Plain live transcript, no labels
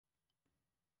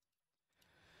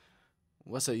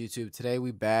What's up, YouTube? Today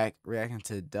we back reacting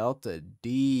to Delta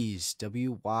Deez,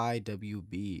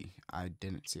 W.Y.W.D. I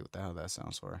didn't see what the hell that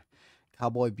sounds for.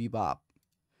 Cowboy Bebop.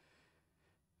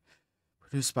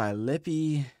 Produced by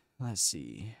Lippy. Let's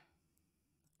see.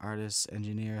 Artist,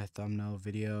 engineer, thumbnail,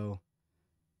 video.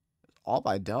 All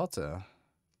by Delta.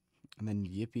 And then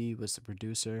Yippee was the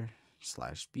producer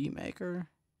 / beat maker.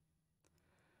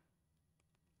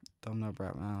 Thumbnail,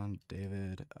 background,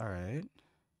 David. Alright.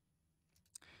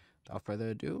 Without further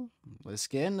ado, let's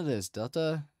get into this.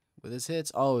 Delta with his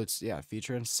hits. Oh, it's, yeah,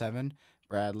 featuring 7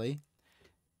 Bradley.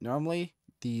 Normally,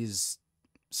 these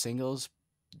singles,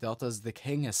 Delta's the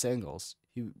king of singles.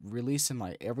 He released them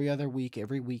like every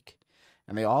week.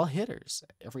 And they all hitters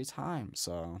every time.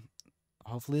 So,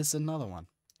 hopefully it's another one.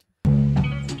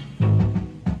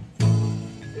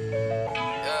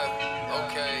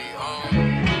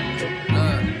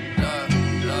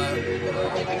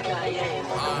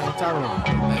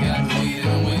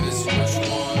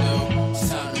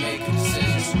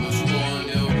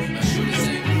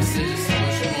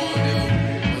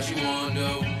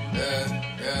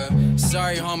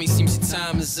 Sorry, homie, seems your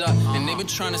time is up. And they been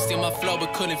trying to steal my flow,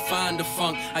 but couldn't find the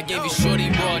funk. I gave you shorty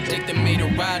raw dick that made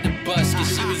her ride the bus.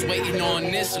 Cause she was waiting on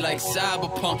this like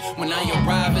Cyberpunk. When I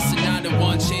arrive, it's another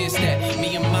one chance that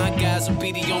me and my guys will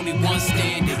be the only ones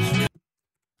standing.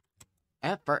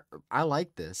 At first, I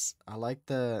like this. I like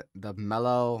the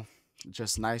mellow,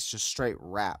 just nice, just straight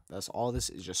rap. That's all this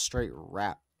is, just straight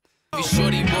rap.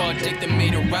 Shorty raw dick that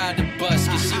made her ride the bus.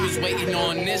 Cause she was waiting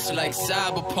on this like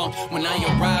Cyberpunk. When I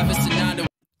arrive, it's another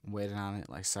waiting on it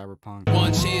like Cyberpunk.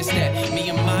 One chance that me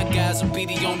and my guys will be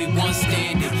the only ones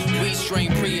standing. We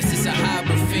strain Prius, it's a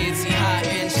hybrid, fancy,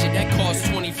 high-end shit that costs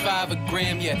 25 a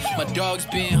gram. Yeah, my dog's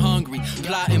been hungry,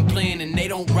 plotting, planning. They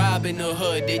don't rob in the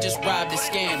hood, they just rob the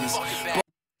scammers.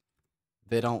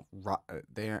 They don't rob,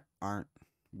 they aren't.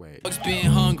 Wait. Dogs been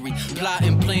hungry,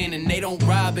 plotting, planning. They don't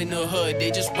rob in the hood,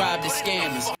 they just rob the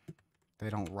scammers. They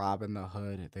don't rob in the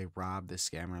hood, they rob the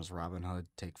scammers. Robin Hood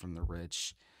take from the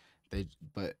rich.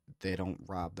 But they don't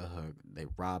rob the hood, they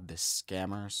rob the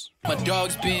scammers. My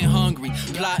dog's been hungry,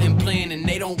 plotting, planning.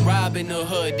 They don't rob in the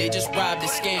hood, they just rob the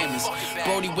scammers.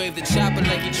 Brody waved the chopper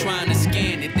like he trying to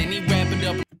scan it. Then he wrap it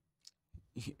up.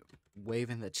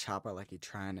 Waving the chopper like he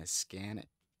trying to scan it.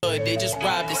 They just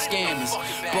robbed the scammers.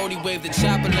 Brody waved the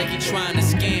chopper like he trying to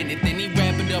scan it. Then he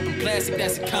wrap it up in plastic,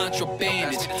 that's a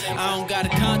contrabandage. I don't got a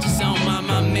conscience, I don't mind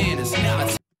my manners.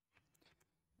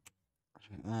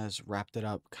 I just wrapped it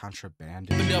up, contraband.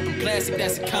 Wrap it up in plastic,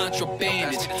 that's a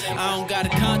contrabandage. I don't got a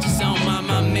conscience, I don't mind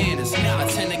my manners. I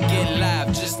tend to get live,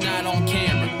 just not on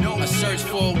camera. I searched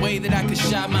for a way that I could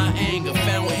shout my anger.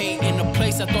 Found hate in a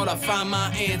place I thought I'd find my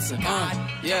answer.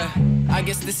 Yeah. I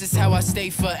guess this is how I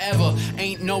stay forever.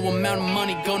 Ain't no amount of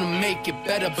money gonna make it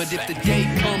better. But if the day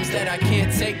comes that I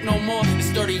can't take no more,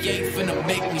 it's 38 finna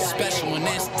make me special, and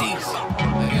that's Deez. I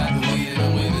got the weed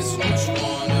and with this, what you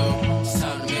wanna do? It's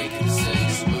time to make a decision,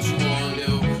 so what you wanna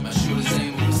do? My shooters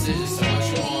aim with precision, so what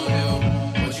you wanna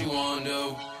do? What you wanna do?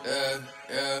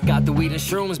 Got the weed and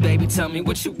shrooms, baby, tell me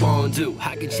what you wanna do.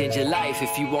 I can change your life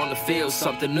if you wanna feel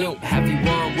something new. Have you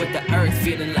one with the earth,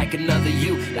 feeling like another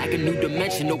you. Like a new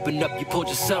dimension, open up, you pulled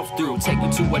yourself through. Take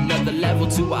you to another level,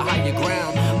 to a higher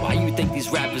ground. Why you think these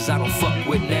rappers I don't fuck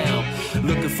with now?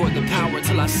 Looking for the power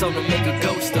till I saw them make a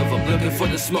ghost of them. Looking for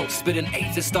the smoke, spit an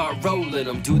eighth and start rolling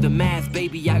them. Do the math,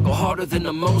 baby, I go harder than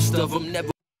the most of them. Never.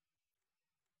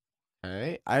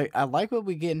 Okay, I like what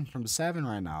we're getting from 7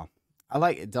 right now. I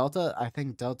like Delta. I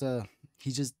think Delta,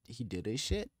 he did his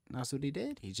shit. That's what he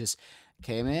did. He just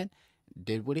came in,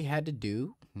 did what he had to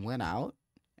do, went out,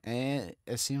 and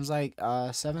it seems like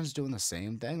 7's doing the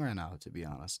same thing right now, to be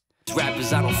honest.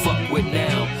 Rappers I don't fuck with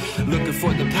now. Looking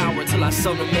for the power till I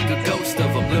saw them make a ghost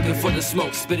of them. Looking for the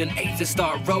smoke, spit an eighth and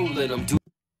start rolling them.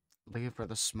 Looking for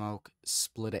the smoke,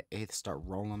 split an eighth, start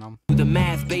rolling them. Do the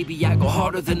math, baby, I go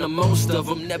harder than the most of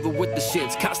them. Never with the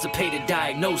shits, constipated,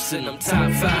 diagnosing them.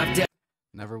 Top 5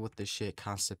 Never with the shit,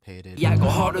 constipated. Yeah, I go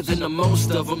harder than the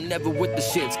most of them. Never with the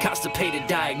shits, constipated,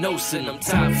 diagnosing them.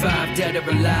 Top 5 dead or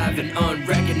alive and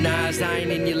unrecognized. I ain't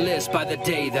in your list by the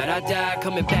day that I die.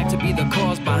 Coming back to be the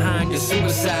cause behind your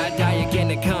suicide. Die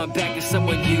again and come back as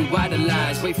someone you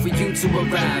idolize. Wait for you to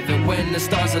arrive, and when the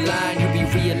stars align, you'll be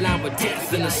realigned with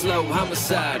death and a slow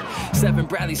homicide. 7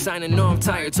 Bradley signing on, I'm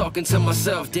tired talking to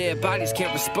myself. Dead bodies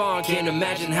can't respond, can't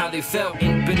imagine how they felt.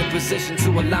 Ain't been in position to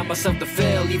allow myself to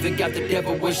fail. Even got the devil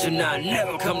wishing I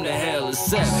never come to hell. It's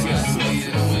 7. I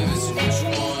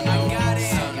got it.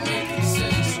 Time to make a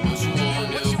decision, so what you wanna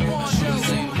do? My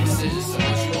shooters aim with precision, so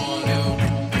what you wanna do?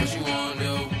 What you wanna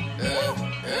do?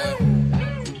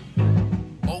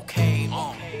 Okay,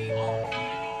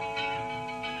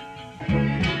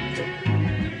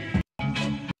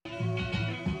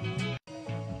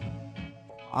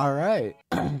 All right.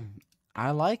 I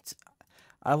liked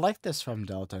I like this from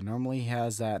Delta. Normally he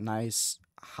has that nice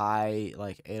high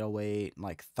like 808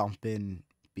 like thumping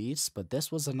beats, but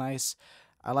this was a nice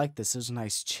I like this. It was a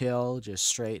nice chill, just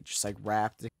straight, just like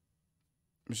rap,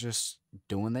 just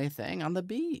doing their thing on the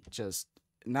beat. Just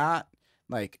not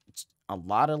like a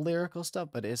lot of lyrical stuff,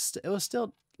 but it was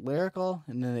still lyrical,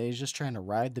 and then they just trying to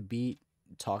ride the beat,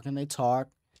 talking they talk,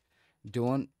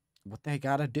 doing what they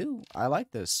gotta do. I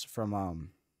like this from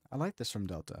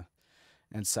Delta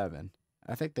and Seven.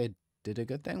 I think they did a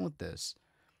good thing with this.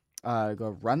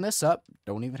 Go run this up.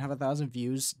 Don't even have 1,000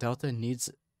 views. Delta needs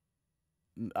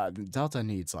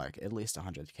like at least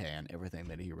 100K on everything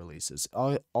that he releases.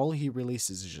 All he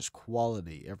releases is just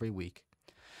quality every week.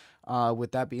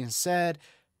 With that being said,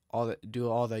 do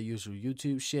all that usual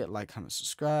YouTube shit, like, comment,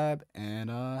 subscribe,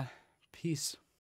 and peace.